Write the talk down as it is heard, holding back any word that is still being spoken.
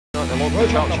local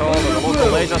church hall or the local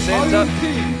leisure centre.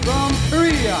 From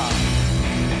Korea.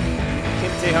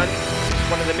 Kim Tae-hun,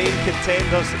 one of the main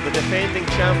contenders, the defending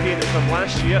champion from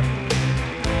last year.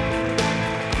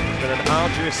 It's been an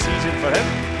arduous season for him.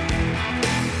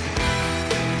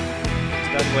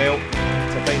 He's done well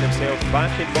to find himself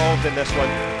back involved in this one.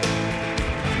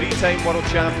 3-time world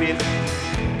champion,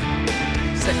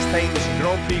 6 times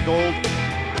Grand Prix gold.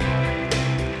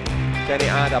 Can he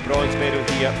add a bronze medal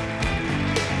here?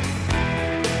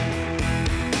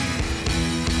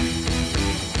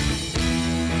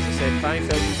 As I said,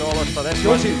 $5,000 for this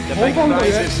one. The big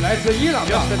prizes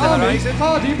just in the horizon.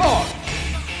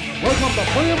 Welcome the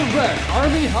player of red,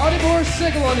 Army Hadipur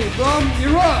Segalani from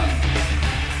Iran.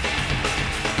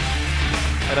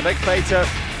 And a big fighter,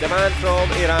 the man from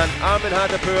Iran, Armin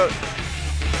Hadipur,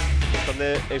 from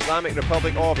the Islamic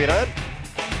Republic of Iran.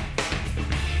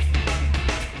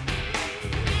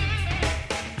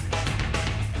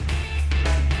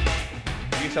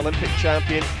 Youth Olympic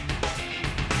champion,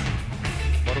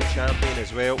 world champion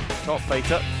as well, top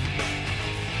fighter.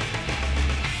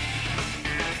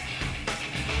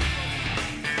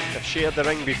 They've shared the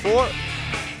ring before.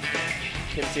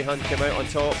 Kim Tae-hun came out on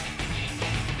top.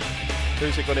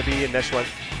 Who's it going to be in this one?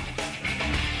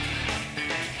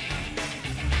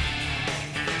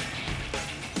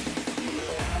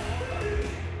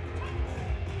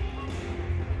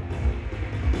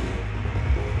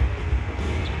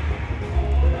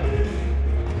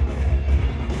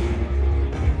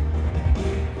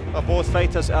 Well, both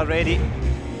fighters are ready.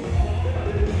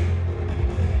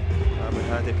 Armin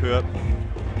Hadipur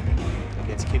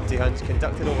against Kim Tae-hun's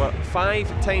conducted over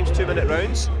 5 times 2-minute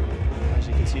rounds. As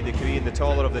you can see, the Korean, the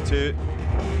taller of the two,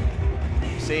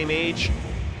 same age.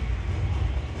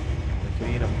 The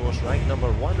Korean, of course, ranked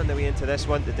number 1 on the way into this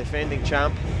one, the defending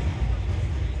champ.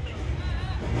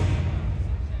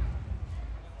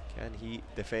 Can he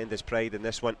defend his pride in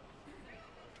this one?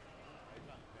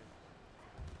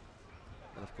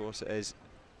 And of course, it is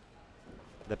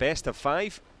the best of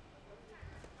 5.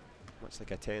 Much like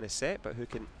a tennis set, but who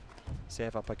can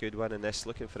serve up a good one in this?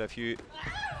 Looking for a few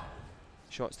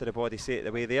shots to the body straight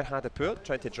away there. Hadipur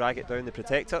trying to drag it down the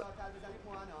protector.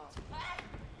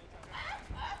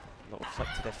 Little flick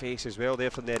to the face as well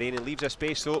there from the Iranian. Leaves a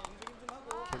space though.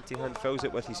 Kim Tae-hun fills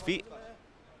it with his feet.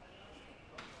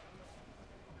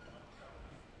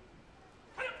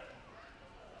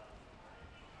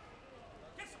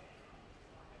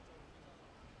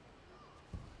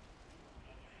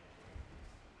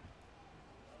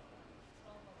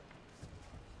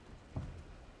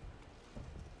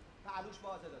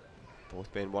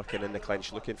 Both men working in the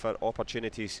clinch, looking for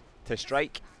opportunities to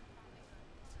strike.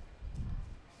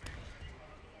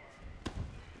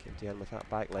 Kim Tae-hun with that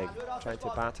back leg, trying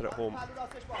to batter it home.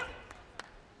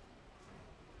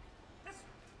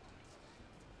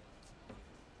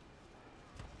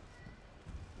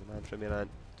 The man from Iran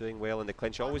doing well in the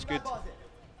clinch. Always good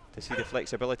to see the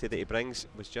flexibility that he brings.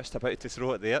 Was just about to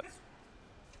throw it there.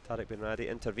 Tariq Benradi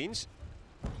intervenes.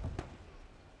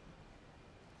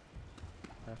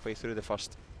 Halfway through the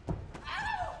first.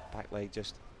 Back leg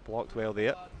just blocked well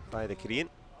there by the Korean.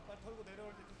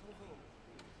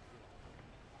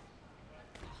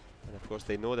 And of course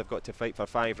they know they've got to fight for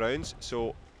 5 rounds,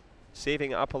 so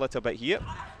saving it up a little bit here.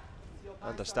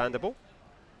 Understandable.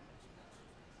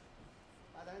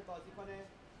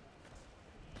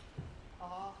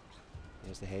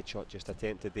 There's the headshot just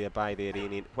attempted there by the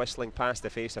Iranian, whistling past the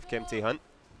face of Kim Tae-hun.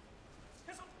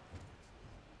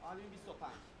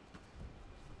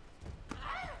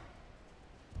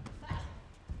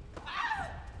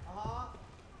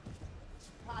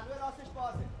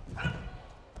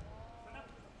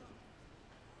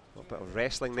 A bit of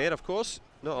wrestling there, of course,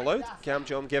 not allowed.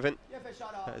 Gamjom given.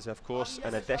 That is, of course,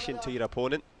 an addition to your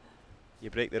opponent. You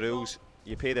break the rules,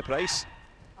 you pay the price.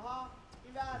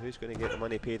 Who's going to get the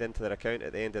money paid into their account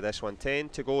at the end of this one? 10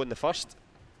 to go in the first.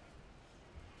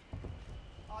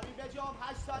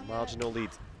 A marginal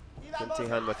lead. Kim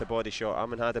Tae-hun with the body shot.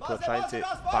 Armin Hadipur trying to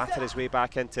batter his way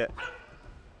back into it.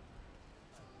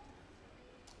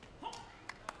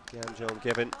 Gamjom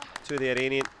given to the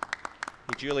Iranian.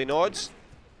 He duly nods,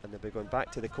 and they'll be going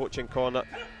back to the coaching corner.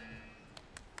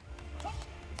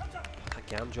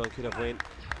 Gamjom could have went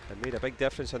and made a big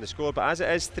difference on the score, but as it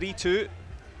is 3-2,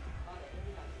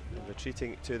 and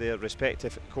retreating to their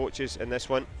respective coaches in this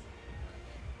one.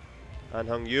 An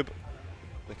Hung-Yub,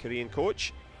 the Korean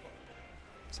coach.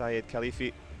 Syed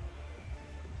Khalifi,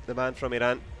 the man from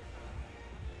Iran.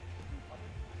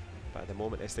 But at the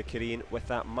moment it's the Korean with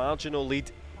that marginal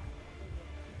lead.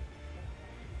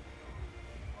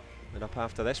 And up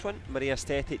after this one, Marija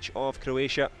Stetic of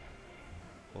Croatia.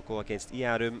 will go against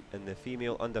Iarum in the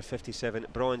female under 57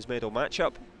 bronze medal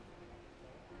matchup.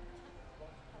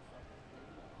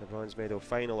 The bronze medal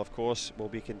final, of course, will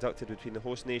be conducted between the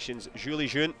host nations Julie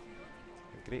June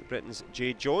and Great Britain's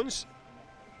Jade Jones.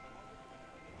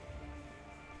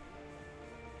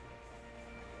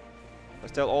 But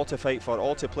still all to fight for,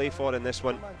 all to play for in this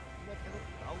one.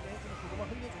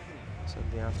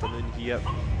 Sunday afternoon here.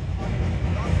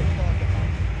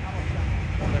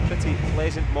 On a pretty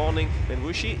pleasant morning in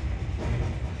Wuxi.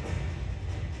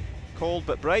 Cold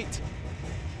but bright.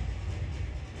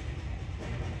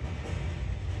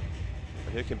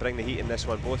 And who can bring the heat in this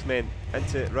one? Both men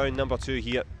into round number 2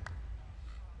 here.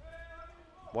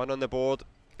 One on the board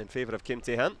in favour of Kim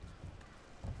Tae-han.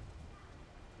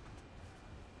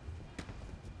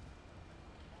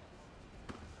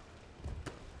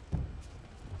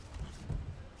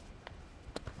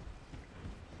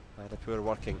 Hadipur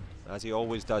working, as he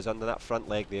always does, under that front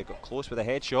leg there. Got close with a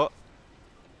headshot.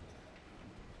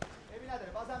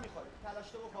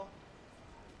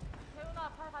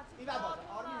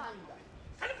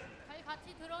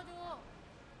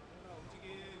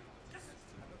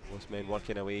 Both men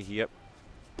working away here.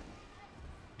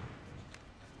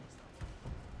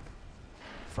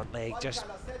 Front leg just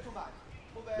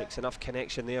makes enough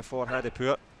connection there for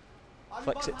Hadipur.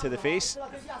 Flicks it to the face.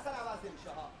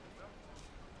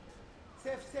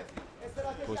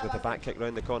 Goes with the back kick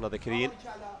round the corner, the Korean.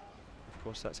 Of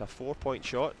course, that's a 4-point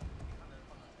shot.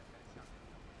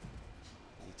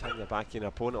 You turn your back on your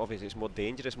opponent, obviously it's more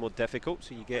dangerous, more difficult,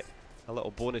 so you get a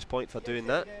little bonus point for doing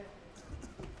that.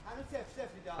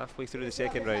 Halfway through the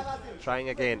second round, trying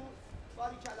again.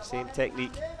 Same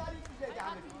technique.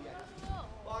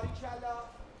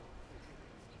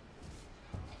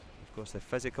 Of course, the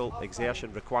physical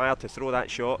exertion required to throw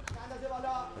that shot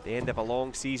at the end of a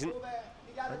long season,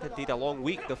 and indeed a long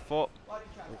week. They've fought on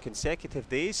consecutive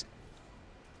days.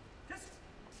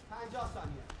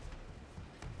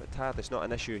 But tired is not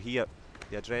an issue here.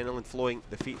 The adrenaline flowing,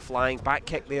 the feet flying. Back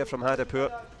kick there from Hadipur.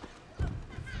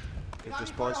 Good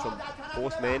response from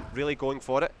both men, really going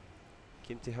for it.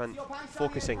 Kim Tae-han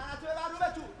focusing.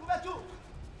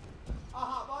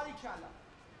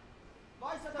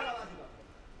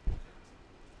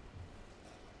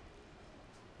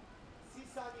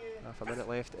 Half a minute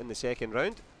left in the second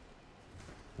round.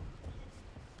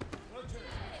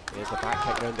 There's the back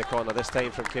kick round the corner, this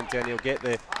time from Kim Tae-han. He'll get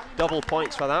the double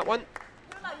points for that one.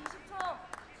 As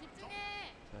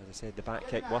I said, the back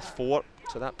kick worth 4,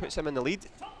 so that puts him in the lead.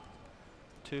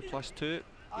 2 plus 2,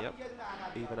 yep,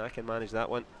 even I can manage that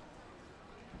one.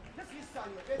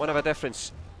 One of a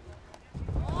difference.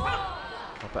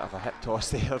 A bit of a hip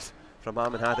toss there from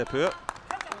Armin Hadipur.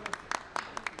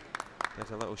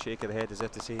 There's a little shake of the head as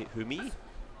if to say, who, me?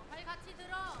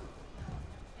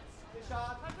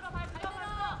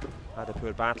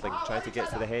 Hadipur battling, trying to get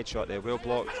to the headshot there, well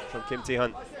blocked from Kim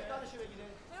Tae-han.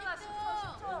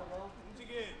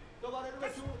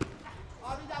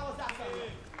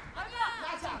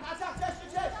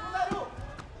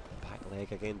 Back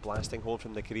leg again, blasting home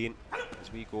from the Korean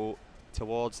as we go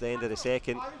towards the end of the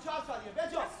second.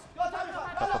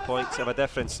 Couple of points of a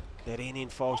difference. The Iranian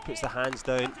falls, puts the hands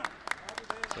down.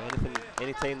 So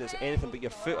anytime there's anything but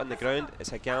your foot on the ground,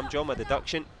 it's a gamjom, a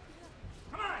deduction.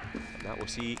 And that will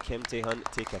see Kim Tae-han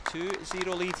take a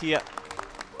 2-0 lead here.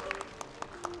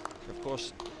 So of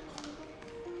course,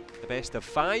 the best of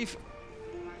 5.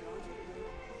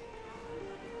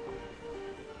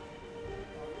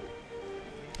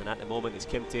 And at the moment it's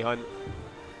Kim Tae-han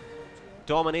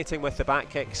dominating with the back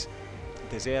kicks,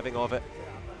 deserving of it.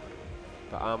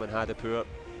 But Armin Hadipur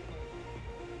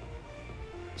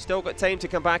still got time to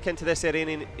come back into this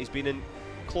Iranian. He's been in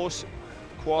close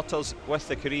quarters with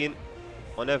the Korean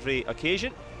on every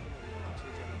occasion.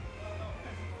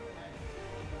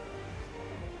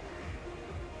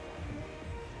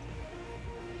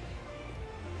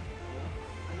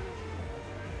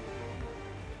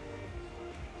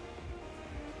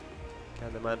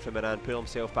 Can the man from Iran pull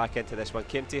himself back into this one?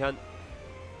 Kim Tae-han,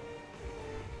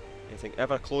 anything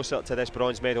ever closer to this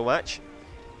bronze medal match,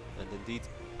 and indeed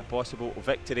a possible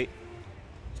victory.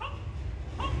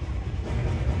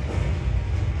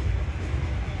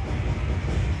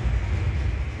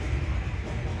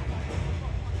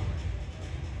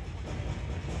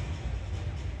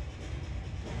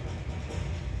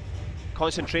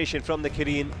 Concentration from the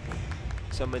Korean,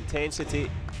 some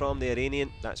intensity from the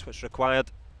Iranian, that's what's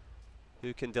required.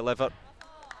 Who can deliver?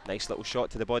 Nice little shot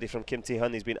to the body from Kim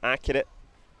Tae-han. He's been accurate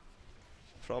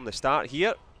from the start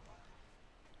here.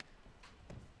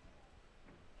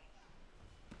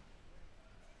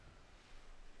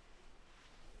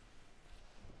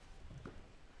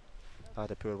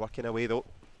 Hadipur working away though.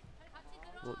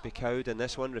 Won't be cowed in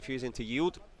this one, refusing to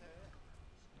yield.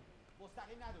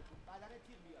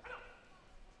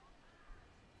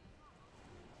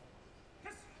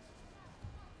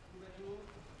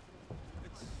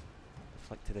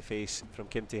 Flick to the face from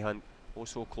Kim Tae-han. Oh,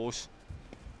 so close.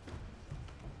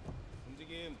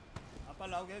 The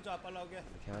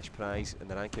cash prize and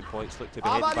the ranking points look to be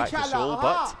heading back to Seoul,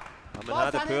 but Armin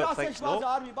Hadipur thinks no.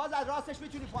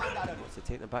 Wants to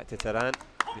take them back to Tehran.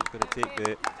 He's going to take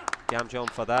the Gamjeon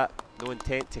for that. No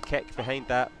intent to kick behind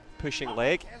that pushing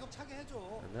leg.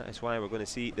 And that is why we're going to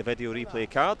see the video replay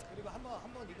card.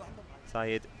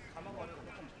 Syed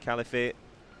Khalife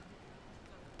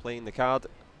playing the card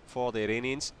for the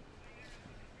Iranians.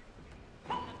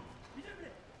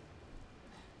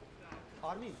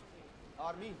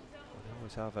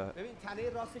 Always have a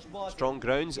strong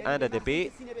grounds and a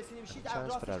debate.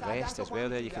 Chance for a rest as well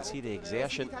there. You can see the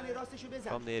exertion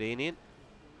from the Iranian.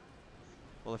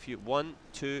 Well, if you 1,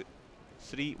 2,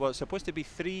 3, well, it's supposed to be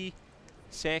 3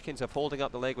 seconds of holding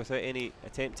up the leg without any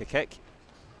attempt to kick.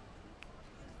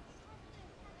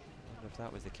 I wonder if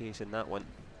that was the case in that one.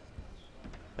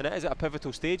 And it is at a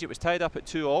pivotal stage. It was tied up at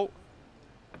 2-all.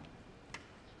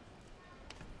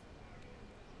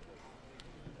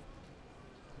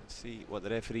 Let's see what the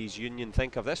referees union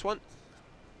think of this one.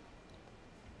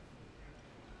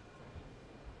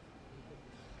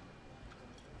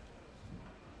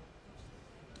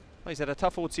 Well, he's had a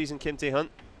tough old season, Kim Tae-han.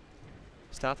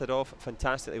 Started off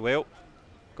fantastically well.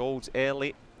 Golds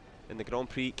early in the Grand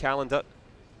Prix calendar.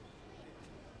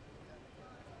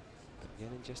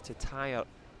 Beginning just to tire.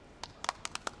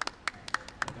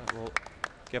 That will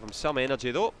give him some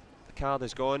energy though. The card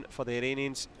is gone for the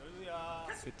Iranians.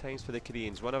 Good times for the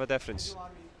Koreans, one of a difference.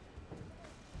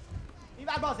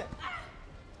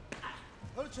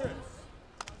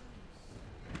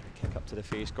 Kick up to the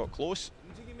face, got close.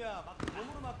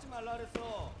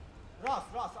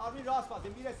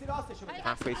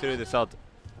 Halfway through the third.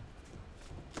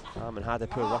 Armin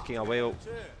Hadipur working a well.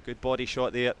 Good body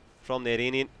shot there from the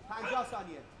Iranian.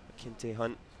 Kim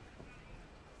Tae-han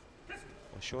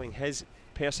showing his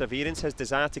perseverance, his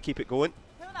desire to keep it going.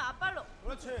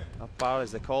 Up bar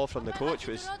is the call from the coach,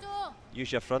 was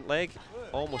use your front leg.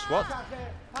 Almost worked.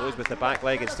 Goes with the back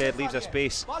leg instead, leaves a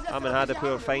space. Armin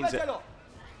Hadipur finds it.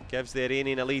 Gives the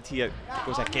Iranian a lead here.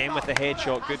 Goes again with the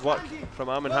headshot. Good work from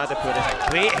Armin Hadipur. There's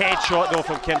a great headshot though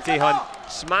from Kim Tae-han.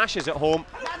 Smashes it home.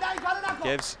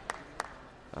 Gives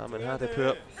Armin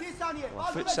Hadipur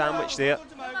a foot sandwich there.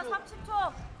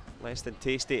 Less than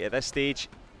tasty at this stage.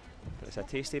 But it's a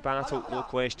tasty battle, no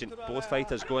question. Both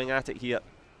fighters going at it here.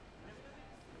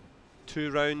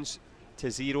 2 rounds to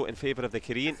 0 in favour of the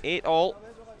Korean. 8-all.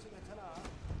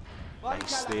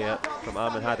 Nice there from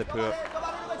Armin Hadipur.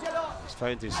 He's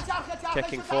found his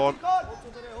kicking form.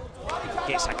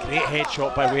 Gets a great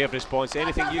headshot by way of response.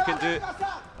 Anything you can do,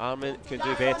 Armin can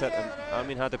do better. And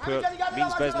Armin Hadipur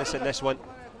means business in this one.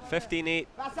 15-8.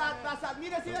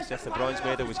 Looks as if the bronze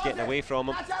medal was getting away from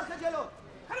him.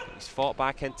 He's fought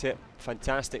back into it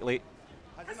fantastically.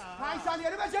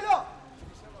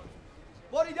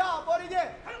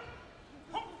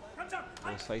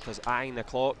 Both fighters eyeing the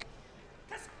clock,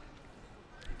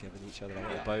 giving each other a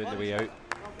little bow on the way out.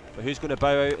 But who's going to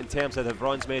bow out in terms of the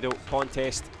bronze medal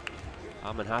contest?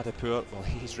 Armin Hadipur, well,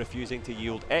 he's refusing to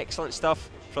yield. Excellent stuff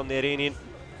from the Iranian.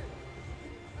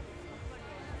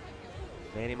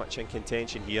 Very much in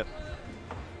contention here.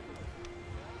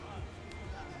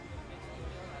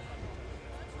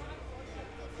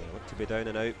 They look to be down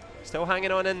and out. Still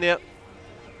hanging on in there.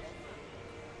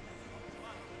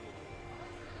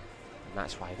 And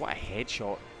that's why, what a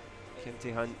headshot. Kim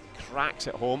Tae-han cracks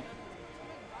it home.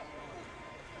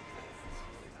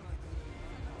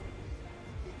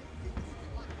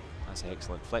 That's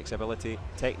excellent. Flexibility,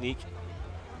 technique.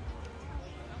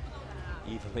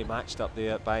 Evenly matched up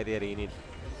there by the Iranian.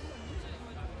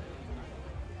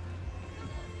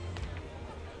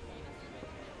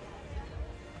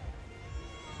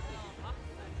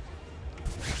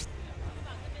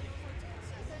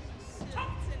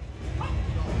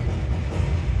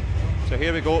 So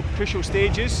here we go, crucial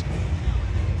stages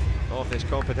of this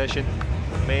competition.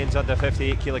 Men's under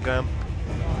 58 kilogram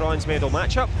bronze medal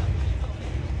matchup.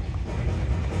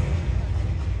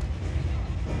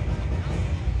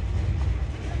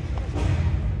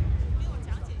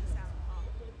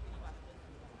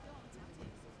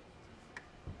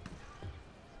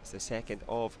 It's the second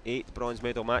of 8 bronze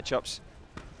medal matchups.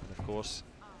 And of course,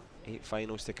 8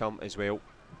 finals to come as well.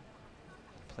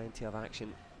 Plenty of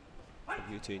action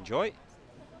for you to enjoy.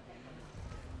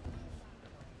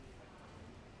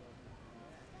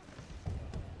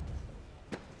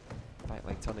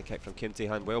 Stunning kick from Kim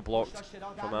Tae-han, well blocked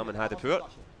from Armin Hadipur.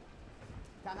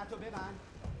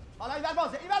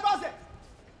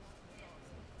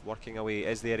 Working away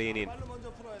is the Iranian.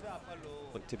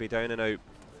 Look to be down and out.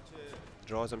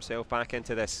 Draws himself back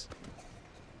into this.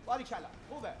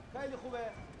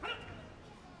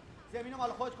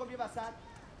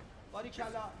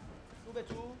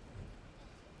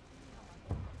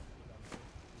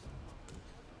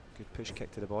 Good push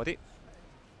kick to the body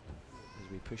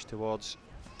as we push towards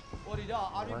the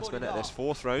last minute of this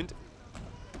fourth round.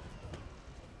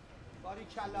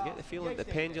 You get the feeling that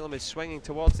the pendulum is swinging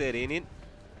towards the Iranian.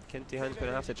 Kim Tae-han's going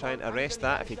to have to try and arrest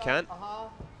that if he can.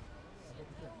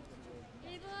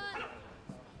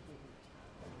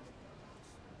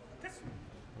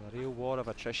 A real war of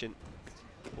attrition.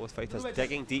 Both fighters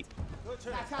digging deep.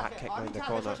 Back kick round the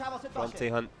corner from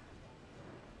Tae-han.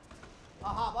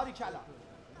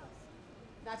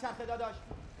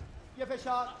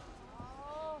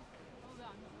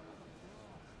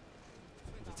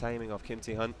 The timing of Kim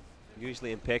Tae-han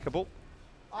usually impeccable.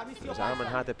 It was Armin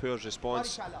Hadipur's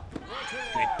response.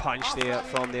 Good punch there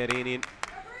from the Iranian.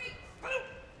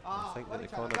 I think that the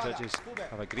corner judges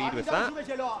have agreed with that.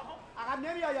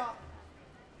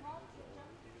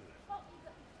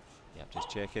 Yep, just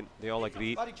checking. They all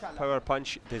agree. Power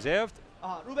punch deserved.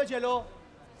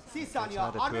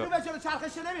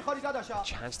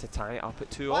 Chance to tie it up at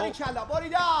 2-all.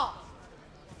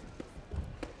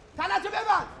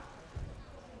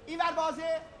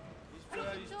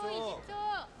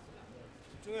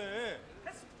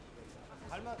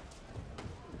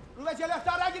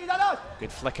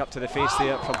 Good flick up to the face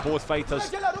there from both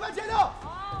fighters.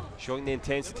 Showing the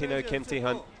intensity now, Kim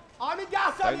Tae-han.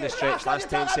 Down the stretch, last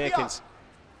 10 seconds.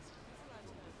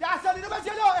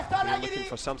 They're looking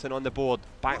for something on the board.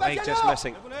 Back leg just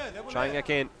missing. Trying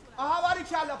again. Good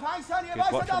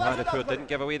work from Hadipur, didn't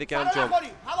give away the gam jump.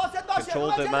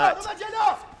 Controlled the mat.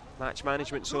 Match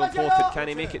management so important. Can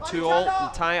he make it 2-all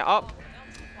and tie it up?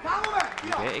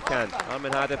 You bet he can.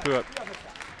 Armin Hadipur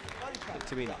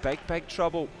to be in big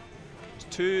trouble. It's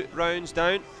 2 rounds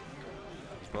down.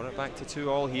 He's brought it back to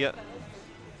 2-all here.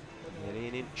 The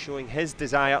Iranian showing his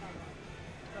desire.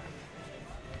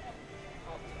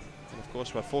 And of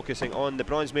course we're focusing on the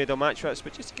bronze medal match,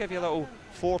 but just to give you a little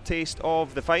foretaste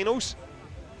of the finals.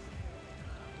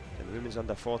 The women's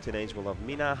under 49s will have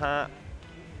Mina Ha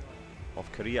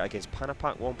of Korea against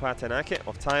Panapak Wongpatanake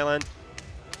of Thailand.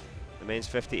 The men's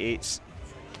 58s,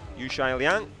 Yu Shai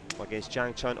Liang against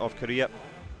Jang Chun of Korea.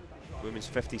 Women's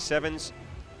 57s,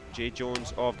 Jay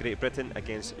Jones of Great Britain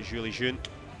against Julie Jun.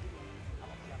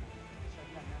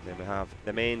 Then we have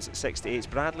the men's 68s,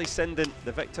 Bradley Sinden,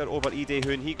 the victor over Lee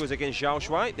Dae-hoon. He goes against Zhao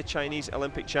Shuai, the Chinese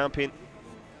Olympic champion.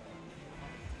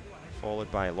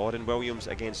 Followed by Lauren Williams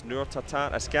against Nur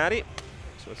Tatar Askari.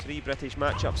 So 3 British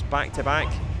matchups back to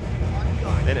back.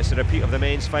 Then it's a repeat of the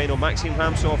men's final. Maxime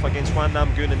Hamsov against Hwan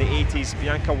Nam-goon in the 80s.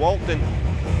 Bianca Walton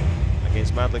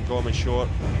against Madeline Gorman-Short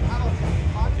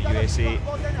of the USA in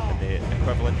the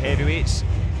equivalent heavyweights.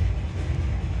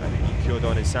 And then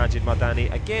Kyodon and Sajid Madani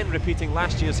again repeating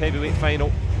last year's heavyweight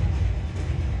final.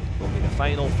 Will be the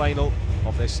final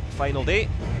of this final day.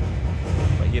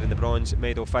 But here in the bronze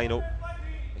medal final,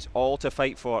 it's all to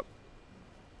fight for.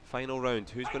 Final round,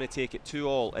 who's going to take it?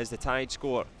 2-all is the tied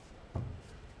score.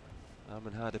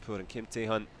 Armin Hadipur and Kim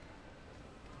Tae-han,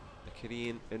 the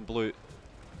Korean in blue.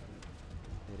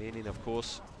 The Iranian, of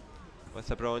course, with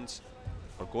the bronze,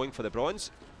 or going for the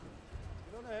bronze.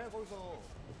 A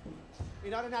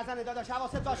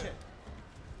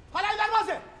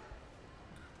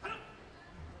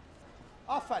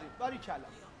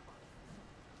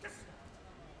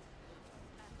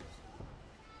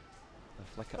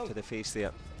flick up to the face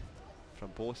there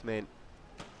from both men.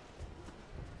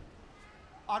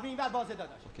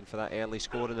 Looking for that early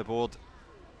score on the board.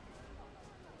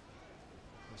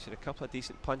 We've seen a couple of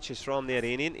decent punches from the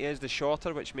Iranian. He is the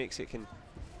shorter, which makes it can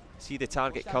see the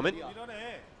target coming.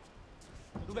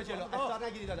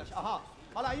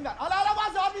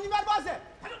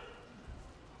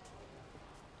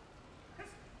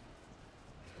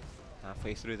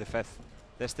 Halfway through the 5th.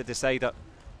 This the decider.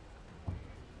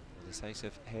 The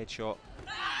decisive headshot.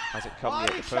 Hasn't come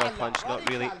yet. The power punch, not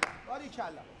really.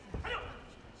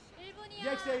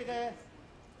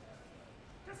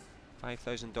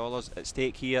 $5,000 at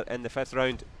stake here in the 5th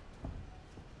round.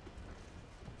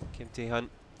 Kim Tae-han,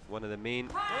 one of the main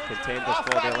contenders for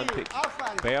the Olympic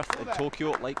berth in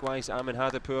Tokyo. Likewise, Armin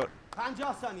Hadipur,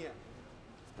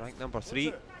 ranked number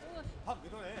 3.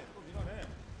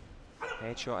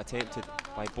 Headshot attempted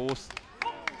by both.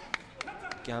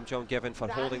 Gam jump given for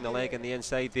holding the leg on the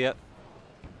inside there.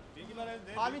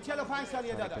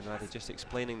 Benadi just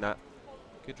explaining that.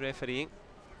 Good refereeing.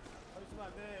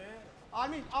 A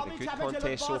good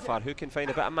contest so far. Who can find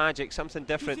a bit of magic, something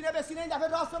different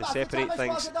to separate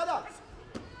things?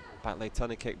 Back leg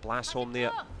turning kick, blasts home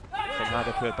there from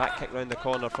Hadipur. Back kick round the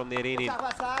corner from the Iranian.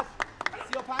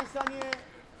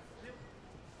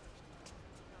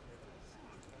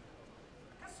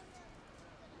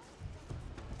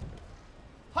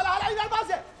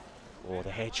 Oh,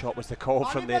 the head shot was the call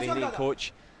from the Iranian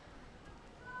coach.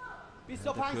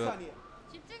 Hadipur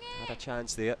had a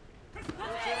chance there.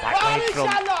 Back leg from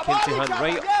Kintihan,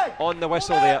 right on the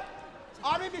whistle there.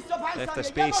 Left the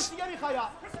space.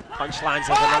 Punch lands,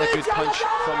 there's another good punch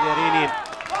from the Iranian.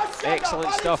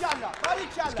 Excellent stuff.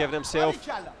 He's given himself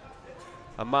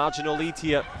a marginal lead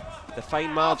here. The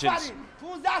fine margins.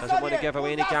 Doesn't want to give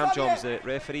away any gam jobs. The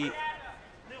referee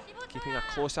keeping a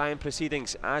close eye on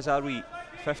proceedings, as are we.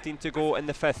 15 to go in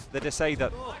the fifth, the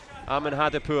decider. Armin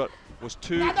Hadipur was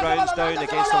 2 rounds down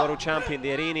against the world champion,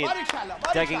 the Iranian,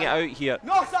 digging it out here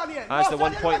as the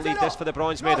 1 point lead. This for the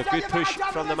bronze medal. Good push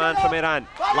from the man from Iran.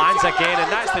 Lands again,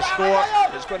 and that's the score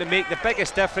that's going to make the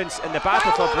biggest difference in the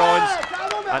battle for bronze.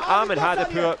 And Armin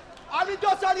Hadipur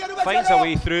finds a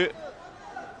way through.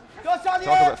 Talk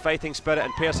about fighting spirit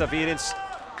and perseverance.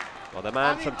 Well, the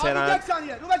man from Tehran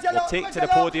will take to the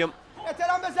podium.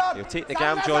 He'll take the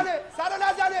gam john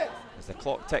as the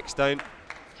clock ticks down.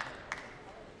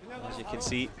 As you can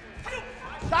see,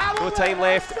 no time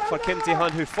left for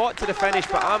Kintihan, who fought to the finish,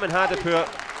 but Armin Hadipur,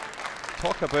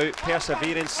 talk about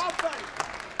perseverance.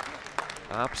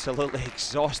 Absolutely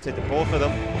exhausted, both of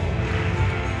them.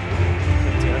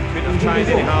 Kintihan couldn't have tried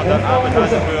any harder. Armin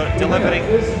Hadipur delivering.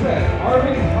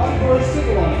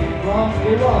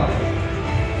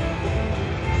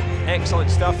 Excellent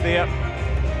stuff there.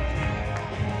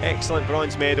 Excellent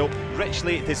bronze medal,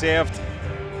 richly deserved.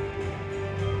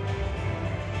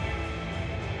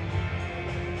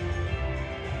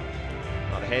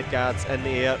 Head guards in the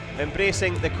air,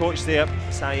 embracing the coach there,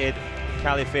 Syed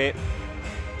Khalife.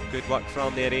 Good work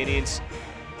from the Iranians.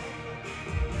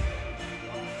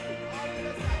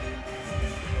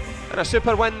 And a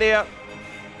super win there.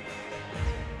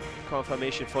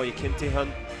 Confirmation for you,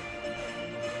 Kintihan.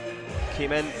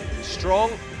 Came in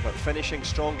strong, but finishing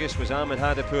strongest was Armin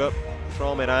Hadipur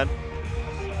from Iran.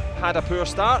 Had a poor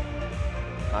start,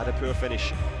 had a poor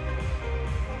finish.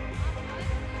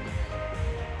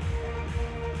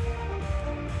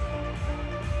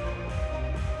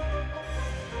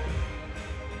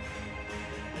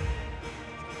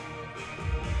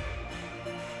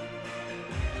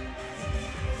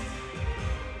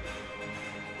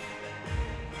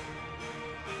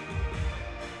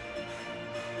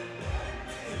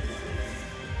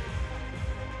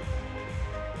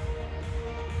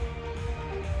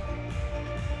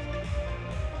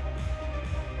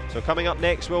 So coming up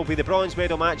next will be the bronze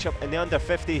medal matchup in the under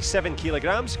 57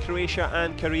 kilograms, Croatia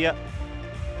and Korea.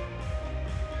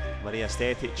 Maria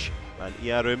Stetic and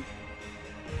Iarum.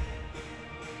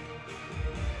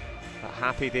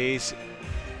 Happy days